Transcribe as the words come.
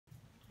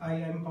I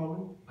am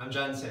Paul. I'm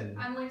Jansen.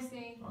 I'm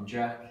Lucy. I'm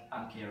Jack.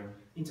 I'm Keiran.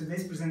 In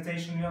today's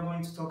presentation, we are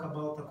going to talk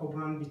about a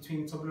co-brand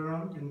between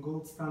Toblerone and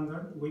Gold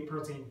Standard Whey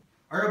Protein.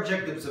 Our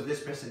objectives of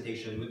this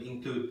presentation would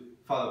include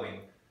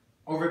following: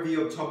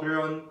 overview of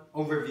Toblerone,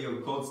 overview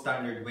of Gold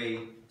Standard Whey,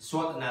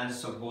 SWOT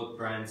analysis of both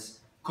brands,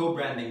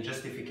 co-branding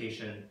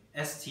justification,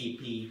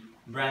 STP,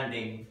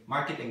 branding,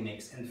 marketing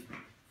mix, and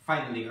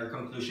finally our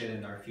conclusion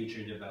and our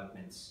future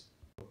developments.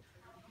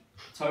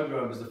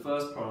 Toblerone was the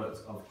first product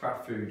of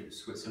Kraft Food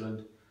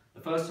Switzerland. The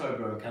first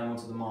Toblerone came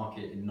onto the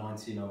market in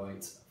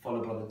 1908,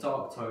 followed by the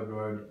dark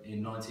Toblerone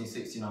in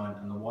 1969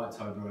 and the white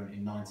Toblerone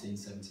in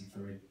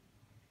 1973.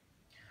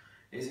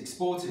 It is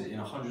exported in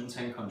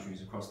 110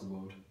 countries across the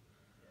world.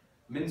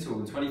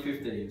 Mintel in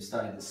 2015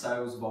 stated that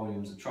sales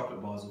volumes of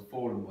chocolate bars have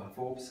fallen by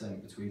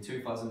 4% between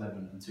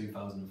 2011 and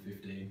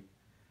 2015.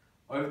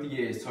 Over the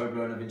years,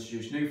 Toblerone have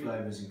introduced new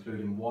flavours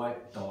including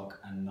white,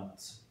 dark and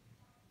nuts.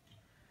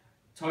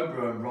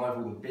 Toblerone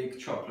rival the big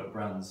chocolate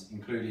brands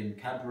including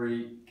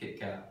Cadbury, Kit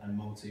Kat and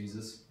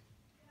Maltesers.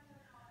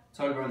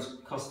 Toblerone's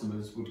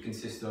customers would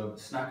consist of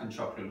snack and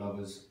chocolate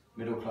lovers,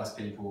 middle class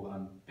people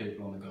and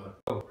people on the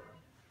go.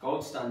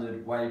 Gold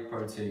Standard Whey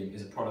Protein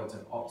is a product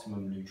of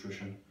optimum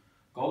nutrition.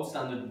 Gold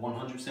Standard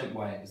 100%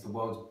 Whey is the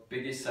world's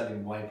biggest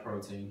selling whey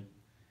protein.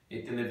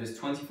 It delivers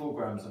 24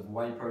 grams of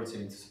whey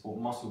protein to support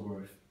muscle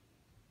growth.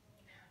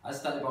 As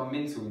stated by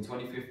Mintel in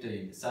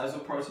 2015, sales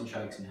of protein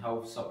shakes and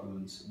health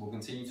supplements will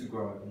continue to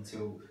grow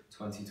until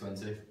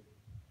 2020.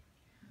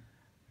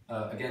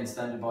 Again,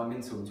 stated by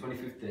Mintel in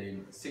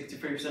 2015,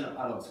 63% of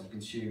adults have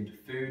consumed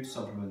food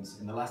supplements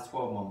in the last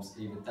 12 months,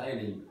 either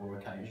daily or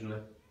occasionally.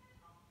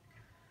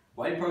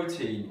 Whey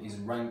protein is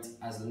ranked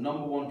as the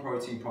 #1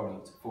 protein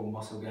product for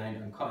muscle gain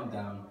and cutting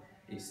down.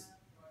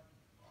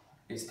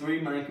 Its three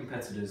main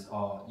competitors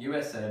are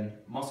USN,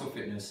 Muscle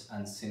Fitness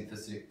and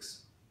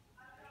Synthesix.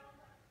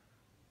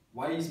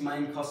 Whey's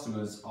main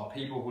customers are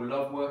people who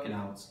love working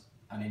out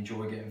and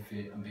enjoy getting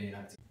fit and being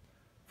active.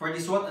 For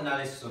the SWOT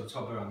analysis of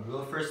Toblerone, we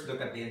will first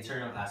look at the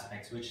internal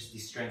aspects, which is the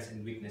strengths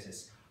and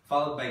weaknesses,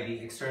 followed by the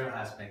external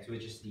aspects,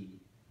 which is the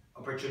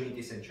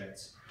opportunities and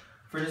threats.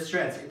 For the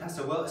strengths, it has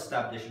a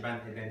well-established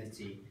brand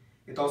identity.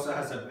 It also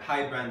has a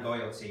high brand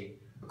loyalty.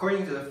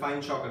 According to the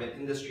Fine Chocolate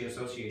Industry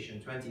Association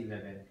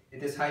 2011,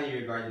 it is highly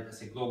regarded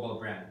as a global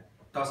brand.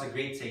 It has a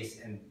great taste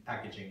and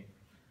packaging.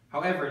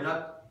 However,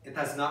 it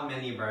has not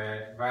many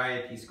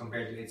varieties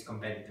compared to its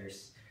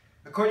competitors.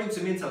 According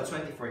to Mintel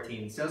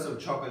 2014, sales of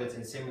chocolates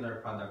and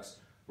similar products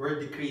were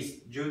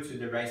decreased due to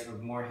the rise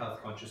of more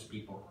health-conscious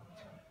people.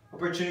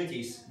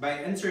 Opportunities: by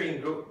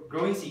entering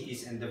growing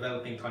cities and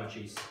developing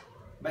countries,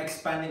 by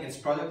expanding its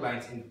product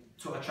lines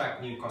to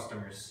attract new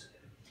customers.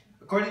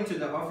 According to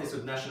the Office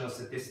of National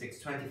Statistics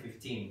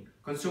 2015,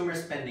 consumer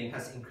spending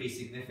has increased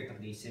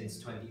significantly since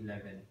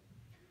 2011.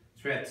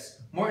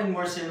 Threats: more and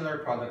more similar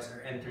products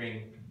are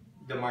entering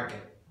the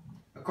market.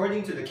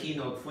 According to the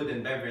Keynote Food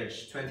and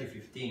Beverage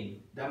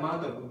 2015, the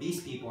amount of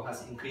obese people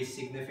has increased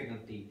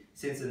significantly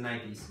since the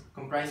 90s,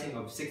 comprising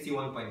of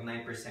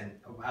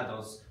 61.9% of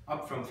adults,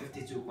 up from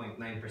 52.9%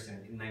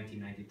 in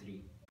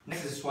 1993.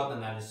 Next is SWOT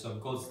analysis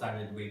of Gold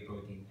Standard Whey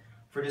Protein.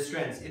 For the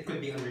strengths, it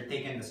could be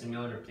undertaken as a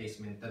meal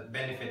replacement that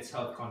benefits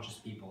health-conscious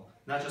people,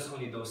 not just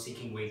only those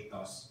seeking weight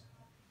loss.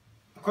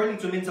 According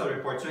to Mintel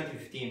Report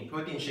 2015,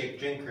 protein shake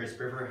drinkers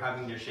prefer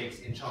having their shakes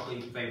in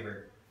chocolate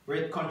flavor, where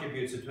it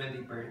contributes to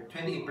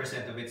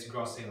 28% of its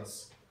gross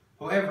sales.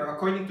 However,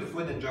 according to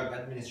Food and Drug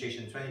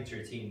Administration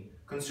 2013,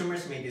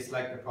 consumers may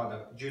dislike the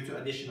product due to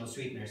additional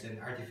sweeteners and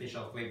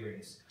artificial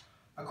flavorings.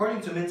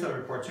 According to Mintel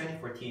Report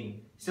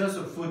 2014, sales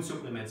of food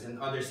supplements and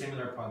other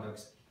similar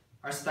products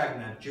are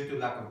stagnant due to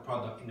lack of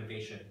product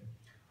innovation.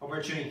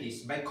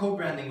 Opportunities: by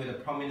co-branding with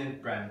a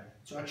prominent brand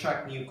to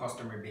attract new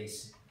customer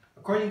base.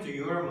 According to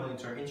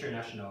Euromonitor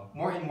International,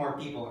 more and more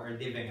people are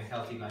living a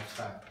healthy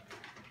lifestyle.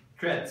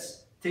 Threats: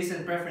 taste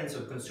and preference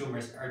of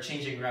consumers are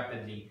changing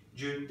rapidly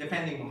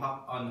depending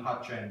on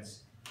hot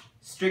trends.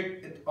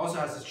 It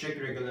also has a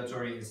strict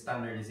regulatory and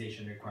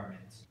standardization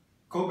requirements.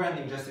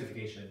 Co-branding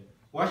justification.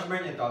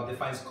 Washburn et al.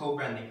 Defines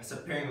co-branding as a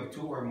pairing of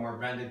two or more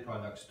branded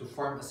products to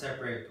form a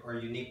separate or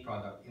unique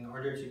product in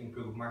order to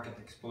improve market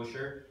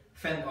exposure,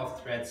 fend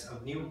off threats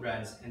of new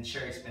brands, and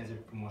share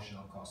expensive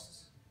promotional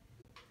costs.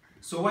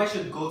 So why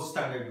should Gold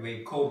Standard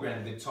Whey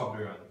co-brand with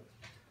Toblerone?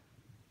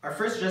 Our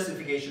first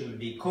justification would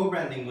be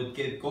co-branding would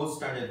give Gold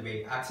Standard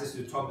Whey access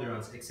to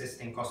Toblerone's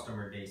existing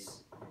customer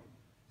base.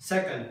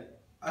 Second,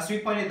 as we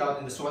pointed out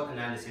in the SWOT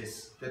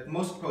analysis, that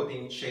most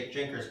protein shake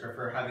drinkers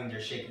prefer having their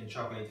shake in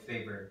chocolate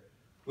flavor.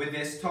 With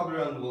this,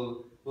 Toblerone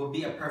will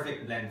be a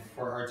perfect blend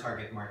for our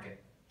target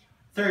market.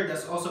 Third,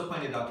 as also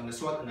pointed out in the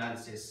SWOT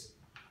analysis,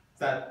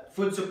 that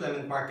food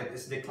supplement market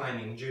is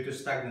declining due to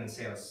stagnant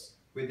sales.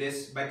 With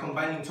this, by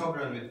combining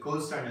Toblerone with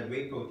Gold Standard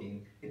Whey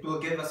Protein, it will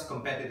give us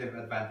competitive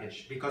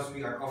advantage because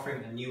we are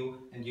offering a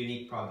new and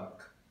unique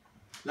product.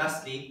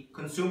 Lastly,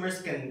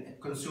 consumers can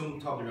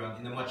consume Toblerone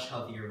in a much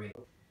healthier way.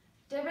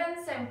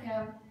 Dibben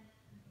Simcom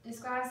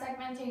describes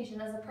segmentation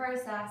as a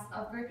process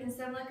of grouping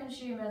similar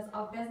consumers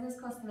or business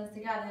customers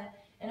together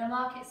in a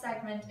market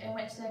segment in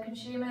which the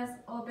consumers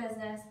or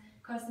business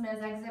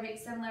customers exhibit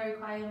similar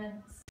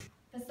requirements.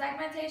 The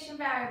segmentation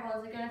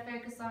variables are going to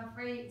focus on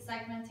 3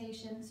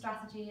 segmentation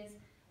strategies,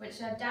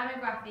 which are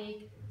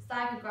demographic,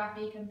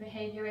 psychographic and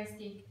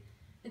behaviouristic.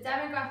 The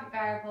demographic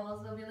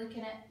variables will be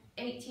looking at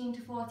 18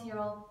 to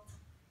 40-year-olds,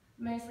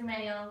 mostly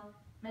male,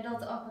 middle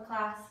to upper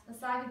class. The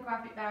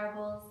psychographic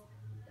variables,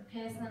 the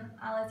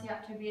personality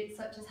attributes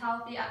such as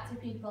healthy,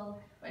 active people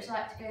which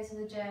like to go to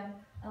the gym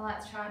and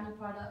like to try new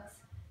products.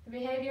 The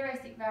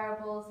behaviouristic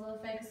variables will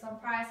focus on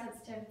price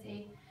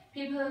sensitivity,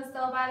 people who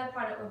still buy the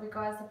product with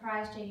regards to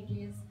price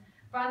changes.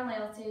 Brand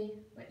loyalty,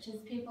 which is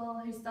people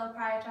who still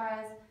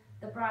prioritise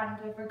the brand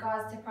with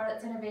regards to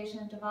product innovation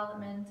and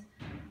development,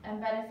 and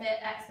benefit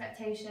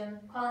expectation,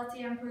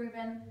 quality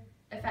improving,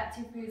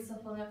 effective food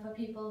supplement for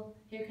people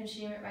who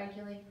consume it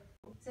regularly.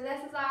 So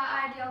this is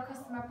our ideal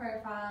customer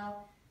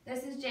profile.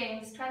 This is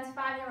James,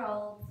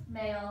 25-year-old,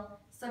 male,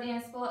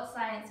 studying sports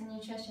science and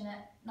nutrition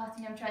at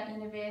Nottingham Trent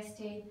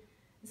University.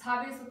 His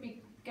hobbies would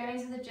be going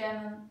to the gym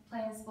and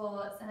playing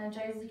sports, and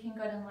enjoys looking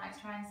good and likes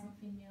trying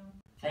something new.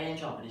 Faye and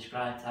Chopper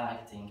describe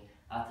targeting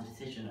as the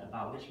decision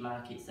about which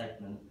market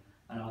segment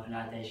an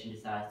organisation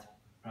decides to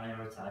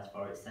prioritise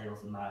for its sales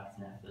and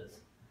marketing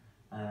efforts.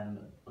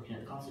 Looking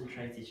at the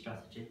concentrated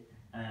strategy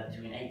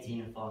between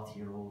 18 and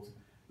 40-year-olds,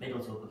 middle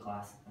to upper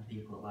class and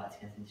people that like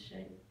to get into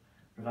shape.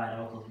 Provide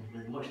our customers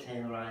with a much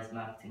tailorised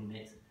marketing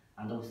mix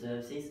and other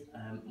services,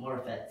 more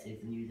effective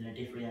than using a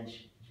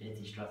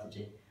differentiated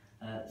strategy,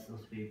 so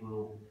we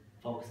will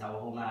focus our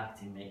whole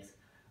marketing mix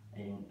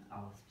in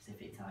our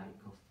specific target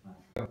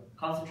customers.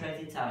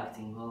 Concentrated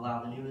targeting will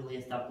allow the newly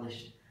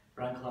established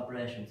brand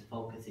collaboration to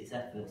focus its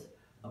efforts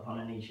upon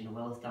a niche in a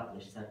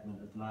well-established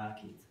segment of the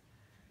market.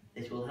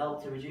 This will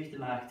help to reduce the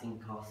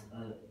marketing costs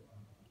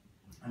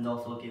and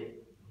also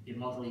give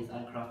Molloy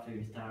and Kraft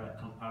Foods direct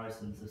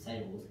comparisons of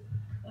sales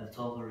of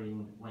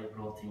Toblerone whey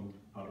protein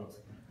products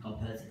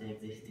compared to the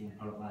existing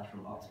product lines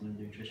from Optimum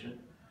Nutrition.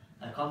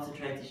 A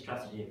concentrated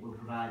strategy will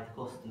provide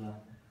the customer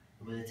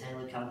with a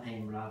tailored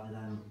campaign rather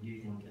than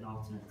using an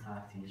alternate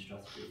targeting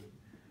strategy.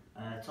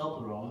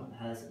 Toblerone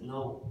has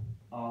no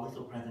or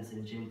little presence in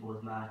the gym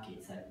board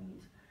market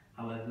segment.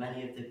 However,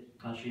 many of the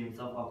consumers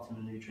of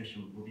Optimum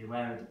Nutrition will be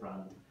aware of the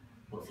brand,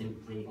 but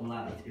simply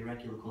unlikely to be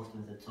regular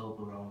customers of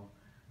Toblerone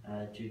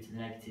due to the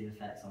negative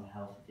effects on the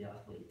health of the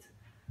athlete.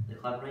 The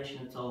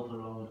collaboration of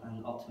Toblerone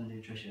and Optimum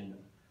Nutrition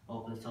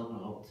opens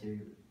Toblerone up to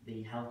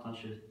the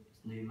health-conscious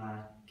new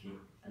market,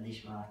 a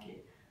niche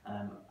market,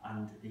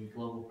 and the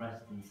global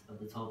presence of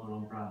the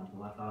Toblerone brand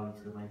will add value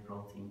to the whey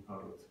protein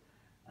product,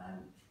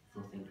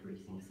 thus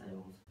increasing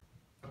sales.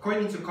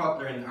 According to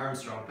Kotler and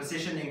Armstrong,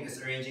 positioning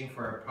is arranging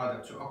for a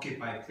product to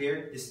occupy a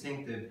clear,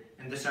 distinctive,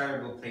 and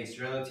desirable place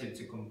relative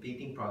to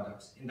competing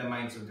products in the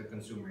minds of the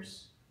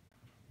consumers.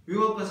 We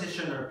will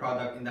position our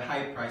product in the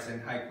high price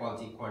and high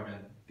quality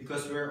quadrant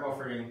because we are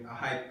offering a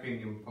high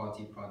premium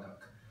quality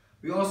product.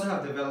 We also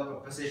have developed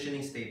a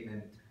positioning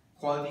statement: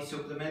 quality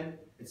supplement,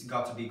 it's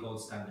got to be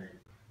gold standard.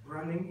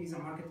 Branding is a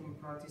marketing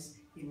practice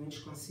in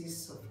which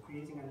consists of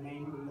creating a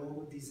name,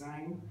 logo,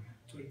 design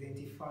to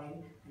identify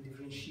and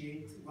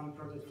differentiate one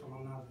product from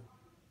another.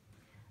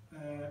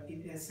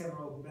 It has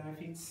several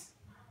benefits: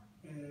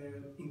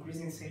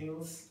 increasing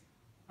sales,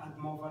 add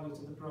more value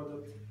to the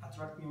product,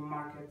 attract new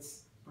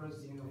markets,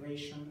 product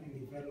innovation and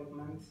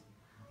development,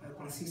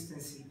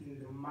 consistency in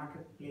the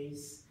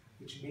marketplace,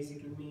 which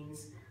basically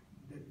means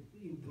that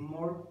the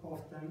more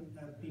often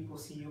people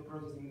see your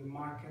product in the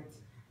market,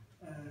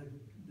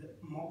 the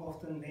more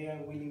often they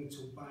are willing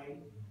to buy.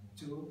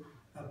 To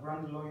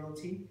brand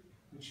loyalty,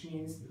 which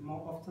means the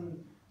more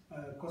often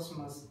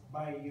customers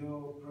buy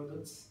your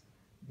products,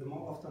 the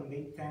more often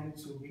they tend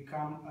to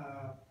become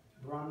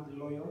brand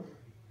loyal.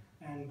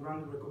 And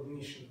brand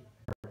recognition.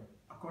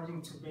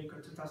 According to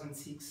Baker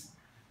 2006,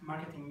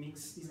 marketing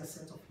mix is a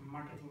set of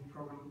marketing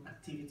program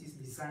activities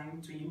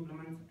designed to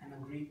implement an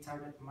agreed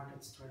target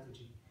market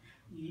strategy.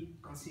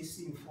 It consists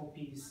in 4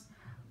 P's: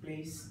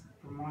 place,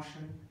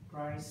 promotion,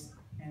 price,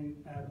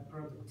 and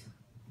product.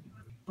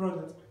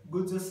 Product,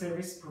 goods or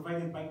service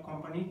provided by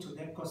company to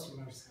their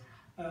customers.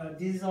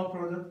 This is our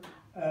product,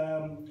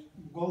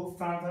 gold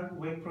standard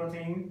whey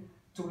protein,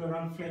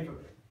 Toblerone flavor.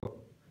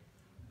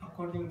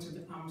 According to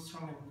the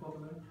Armstrong and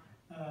Kotler,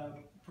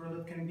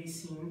 product can be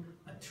seen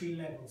at 3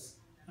 levels: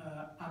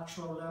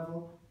 actual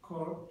level,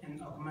 core,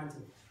 and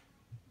augmented.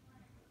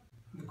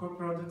 The core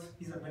product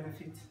is a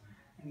benefit,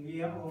 and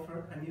we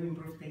offer a new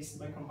improved taste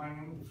by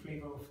combining the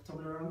flavor of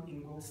Toblerone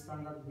in gold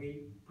standard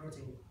whey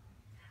protein.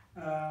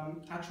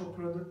 Actual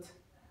product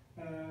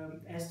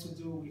has to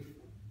do with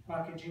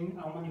packaging.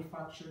 Our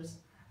manufacturers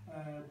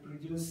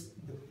produce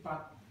the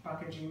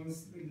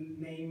packaging's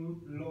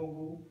name,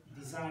 logo,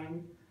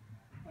 design.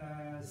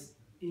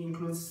 It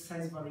includes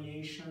size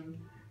variation.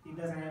 It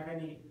doesn't have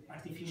any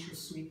artificial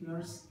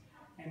sweeteners,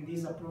 and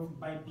is approved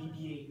by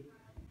BABM.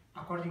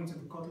 According to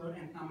the Kotler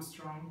and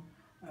Armstrong,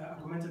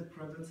 augmented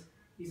product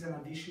is an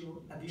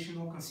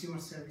additional consumer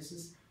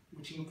services,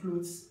 which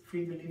includes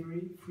free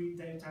delivery, free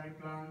dietary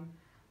plan,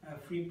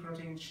 free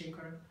protein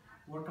shaker,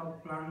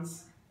 workout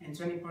plans, and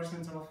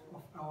 20% of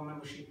our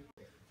membership.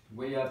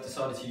 We have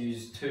decided to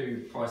use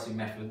two pricing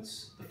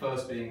methods, the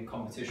first being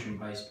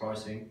competition-based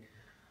pricing,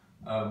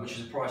 which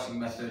is a pricing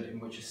method in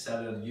which a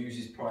seller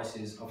uses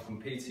prices of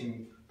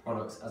competing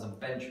products as a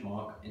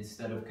benchmark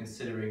instead of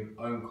considering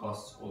own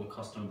costs or the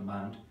customer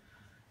demand.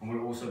 And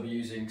we'll also be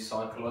using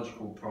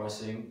psychological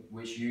pricing,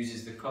 which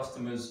uses the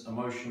customer's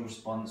emotional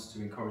response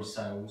to encourage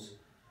sales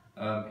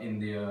in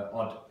the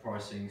odd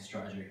pricing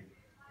strategy.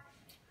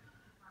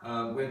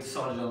 We've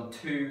decided on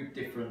two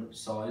different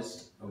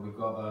sized. We've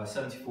got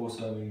 74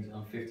 servings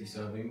and 50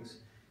 servings.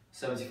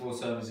 74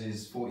 servings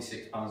is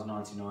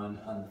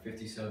 £46.99 and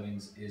 50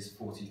 servings is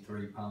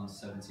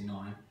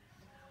 £43.79.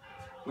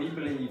 We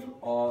believe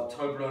our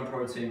Toblerone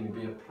protein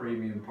will be a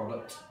premium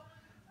product.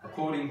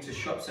 According to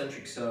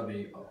Shop-Centric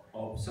survey of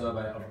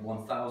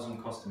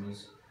 1,000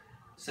 customers,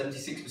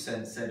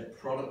 76% said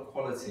product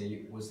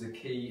quality was the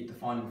key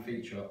defining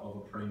feature of a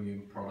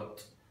premium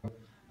product.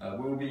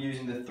 We will be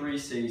using the 3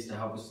 C's to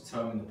help us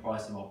determine the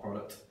price of our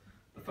product.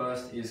 The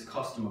first is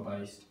customer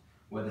based,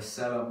 where the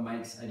seller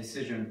makes a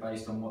decision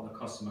based on what the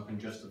customer can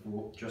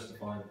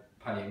justify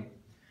paying.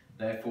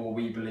 Therefore,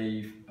 we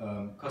believe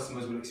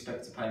customers will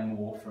expect to pay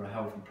more for a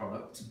healthy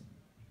product.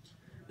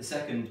 The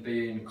second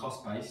being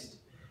cost based,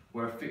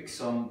 where a fixed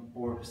sum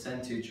or a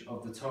percentage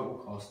of the total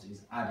cost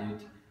is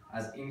added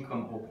as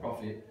income or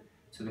profit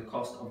to the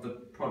cost of the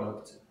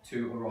product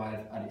to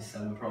arrive at its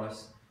selling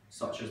price,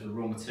 such as the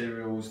raw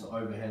materials, the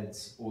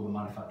overheads, or the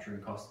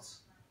manufacturing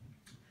costs.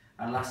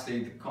 And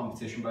lastly, the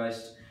competition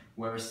based,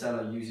 where a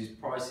seller uses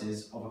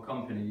prices of a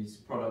company's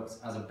products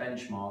as a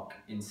benchmark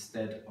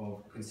instead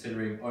of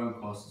considering own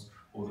costs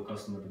or the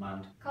customer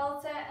demand.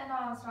 Coulter and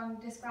Armstrong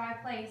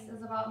describe place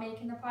as about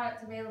making the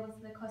product available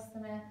to the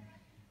customer.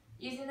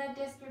 Using the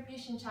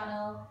distribution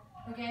channel,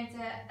 we're going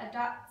to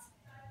adapt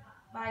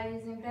by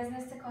using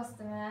business to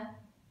customer,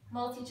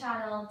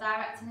 multi-channel,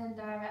 direct and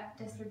indirect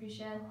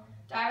distribution.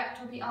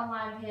 Direct will be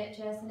online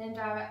purchase and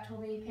indirect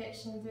will be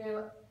purchasing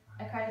through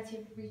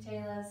accredited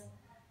retailers.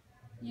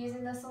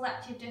 Using the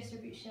selective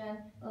distribution,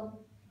 we'll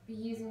be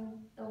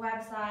using the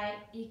website,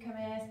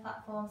 e-commerce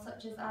platforms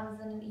such as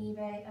Amazon and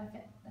eBay and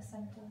fitness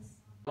centres.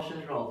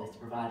 Promotion's role is to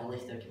provide a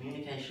list of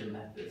communication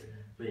methods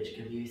which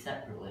can be used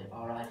separately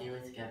or ideally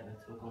together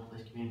to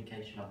accomplish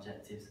communication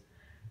objectives.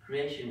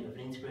 Creation of an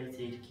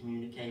integrated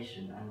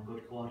communication and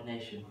good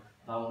coordination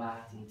of our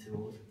marketing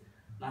tools,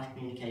 mass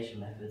communication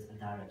methods and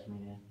direct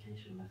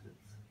communication methods.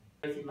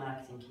 Integrated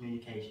marketing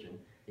communication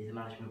is a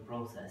management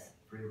process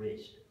through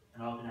which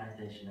an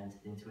organisation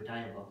enters into a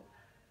dialogue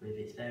with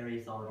its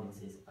various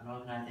audiences. An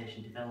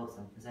organisation develops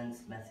and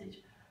presents a message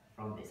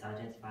from its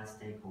identified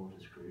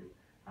stakeholders group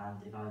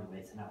and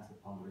evaluates and acts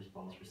upon the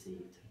response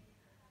received.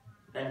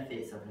 The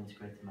benefits of an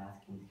integrated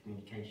marketing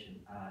communication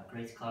are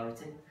greater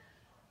clarity,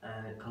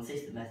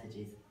 consistent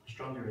messages,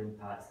 stronger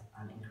impacts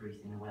and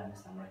increasing awareness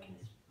and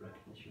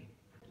recognition.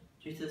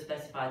 Due to the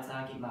specified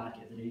target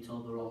market of the new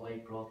Toblerone Whey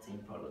protein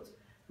product,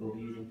 we will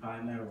be using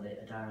primarily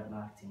a direct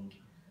marketing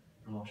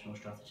promotional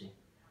strategy.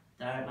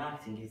 Direct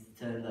marketing is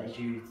the term that is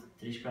used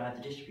to describe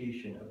the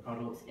distribution of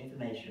products,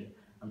 information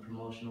and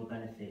promotional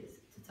benefits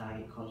to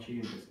target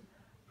consumers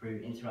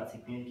through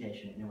interactive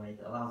communication in a way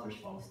that allows the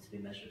response to be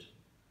measured.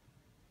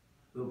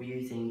 We will be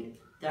using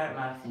direct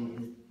marketing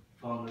in the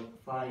form of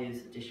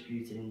flyers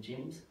distributed in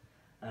gyms,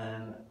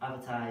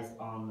 advertised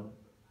on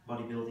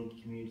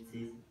bodybuilding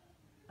communities,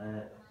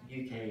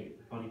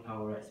 UK Body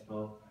Power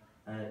Expo,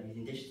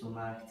 using digital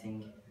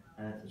marketing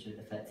such as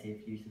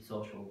effective use of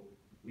social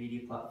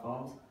media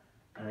platforms,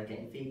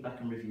 getting feedback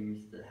and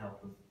reviews that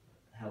help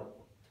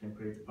to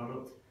improve the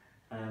product,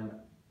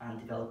 and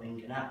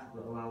developing an app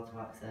that will allow to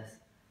access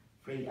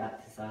free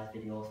exercise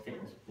videos,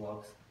 fitness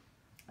blogs,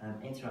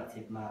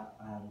 interactive map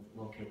and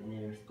locate the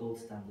nearest gold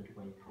standard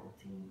whey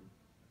protein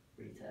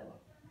retailer.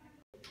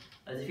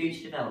 As a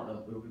future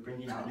development, we will be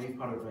bringing out new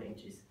product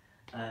ranges,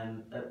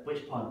 at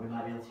which point we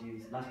might be able to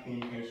use mass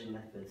communication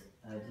methods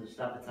such as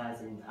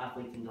advertising,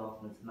 athlete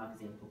endorsements,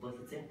 magazine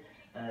publicity,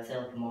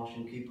 sales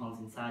promotion, coupons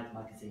inside the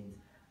magazines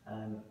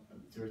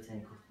to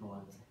retain customer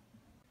loyalty.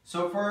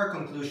 So for our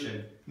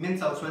conclusion,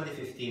 Mintel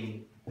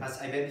 2015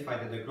 has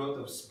identified that the growth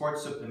of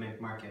sports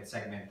supplement market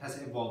segment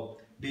has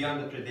evolved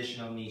beyond the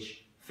traditional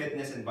niche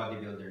fitness and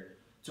bodybuilder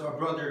to a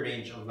broader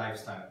range of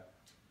lifestyle.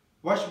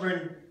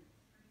 Washburn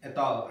et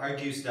al.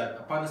 Argues that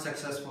upon the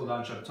successful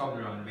launch of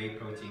Toblerone Whey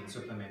protein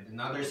supplement and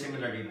other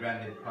similarly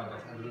branded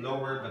products at a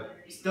lower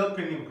but still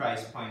premium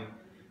price point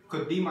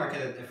could be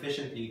marketed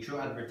efficiently through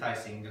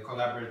advertising the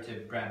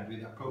collaborative brand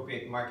with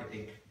appropriate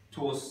marketing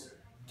tools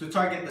to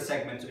target the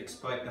segment to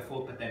exploit the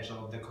full potential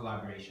of the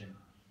collaboration.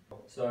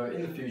 So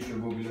in the future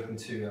we'll be looking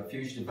to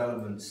future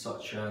developments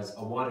such as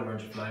a wider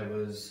range of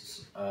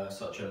flavours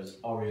such as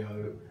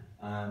Oreo,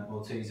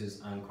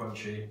 Maltesers and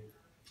Crunchy,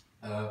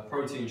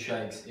 protein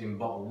shakes in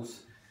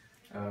bottles,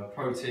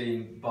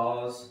 protein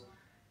bars.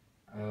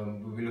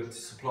 We'll be looking to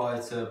supply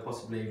to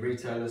possibly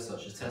retailers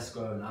such as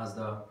Tesco and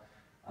Asda,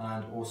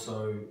 and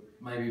also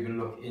maybe even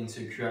look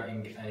into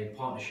creating a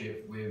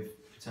partnership with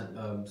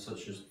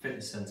such as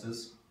fitness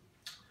centres.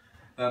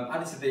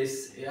 Added to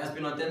this, it has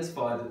been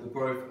identified that the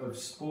growth of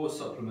sports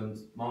supplement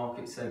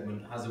market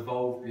segment has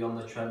evolved beyond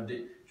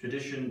the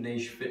traditional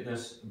niche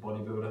fitness and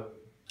bodybuilder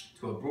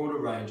to a broader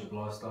range of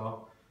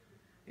lifestyle.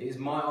 It is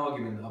my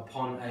argument that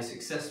upon a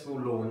successful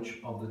launch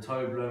of the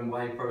Toblerone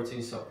whey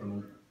protein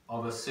supplement,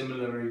 other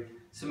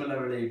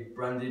similarly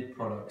branded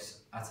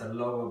products at a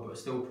lower but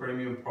still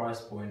premium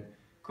price point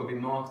could be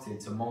marketed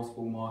to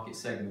multiple market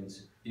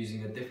segments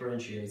using a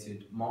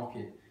differentiated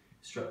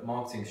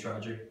marketing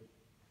strategy,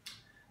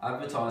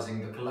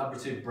 advertising the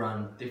collaborative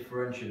brand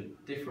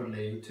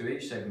differently to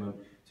each segment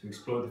to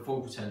exploit the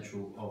full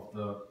potential of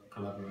the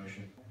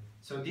collaboration.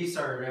 So these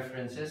are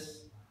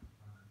references.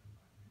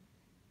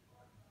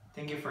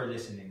 Thank you for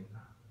listening.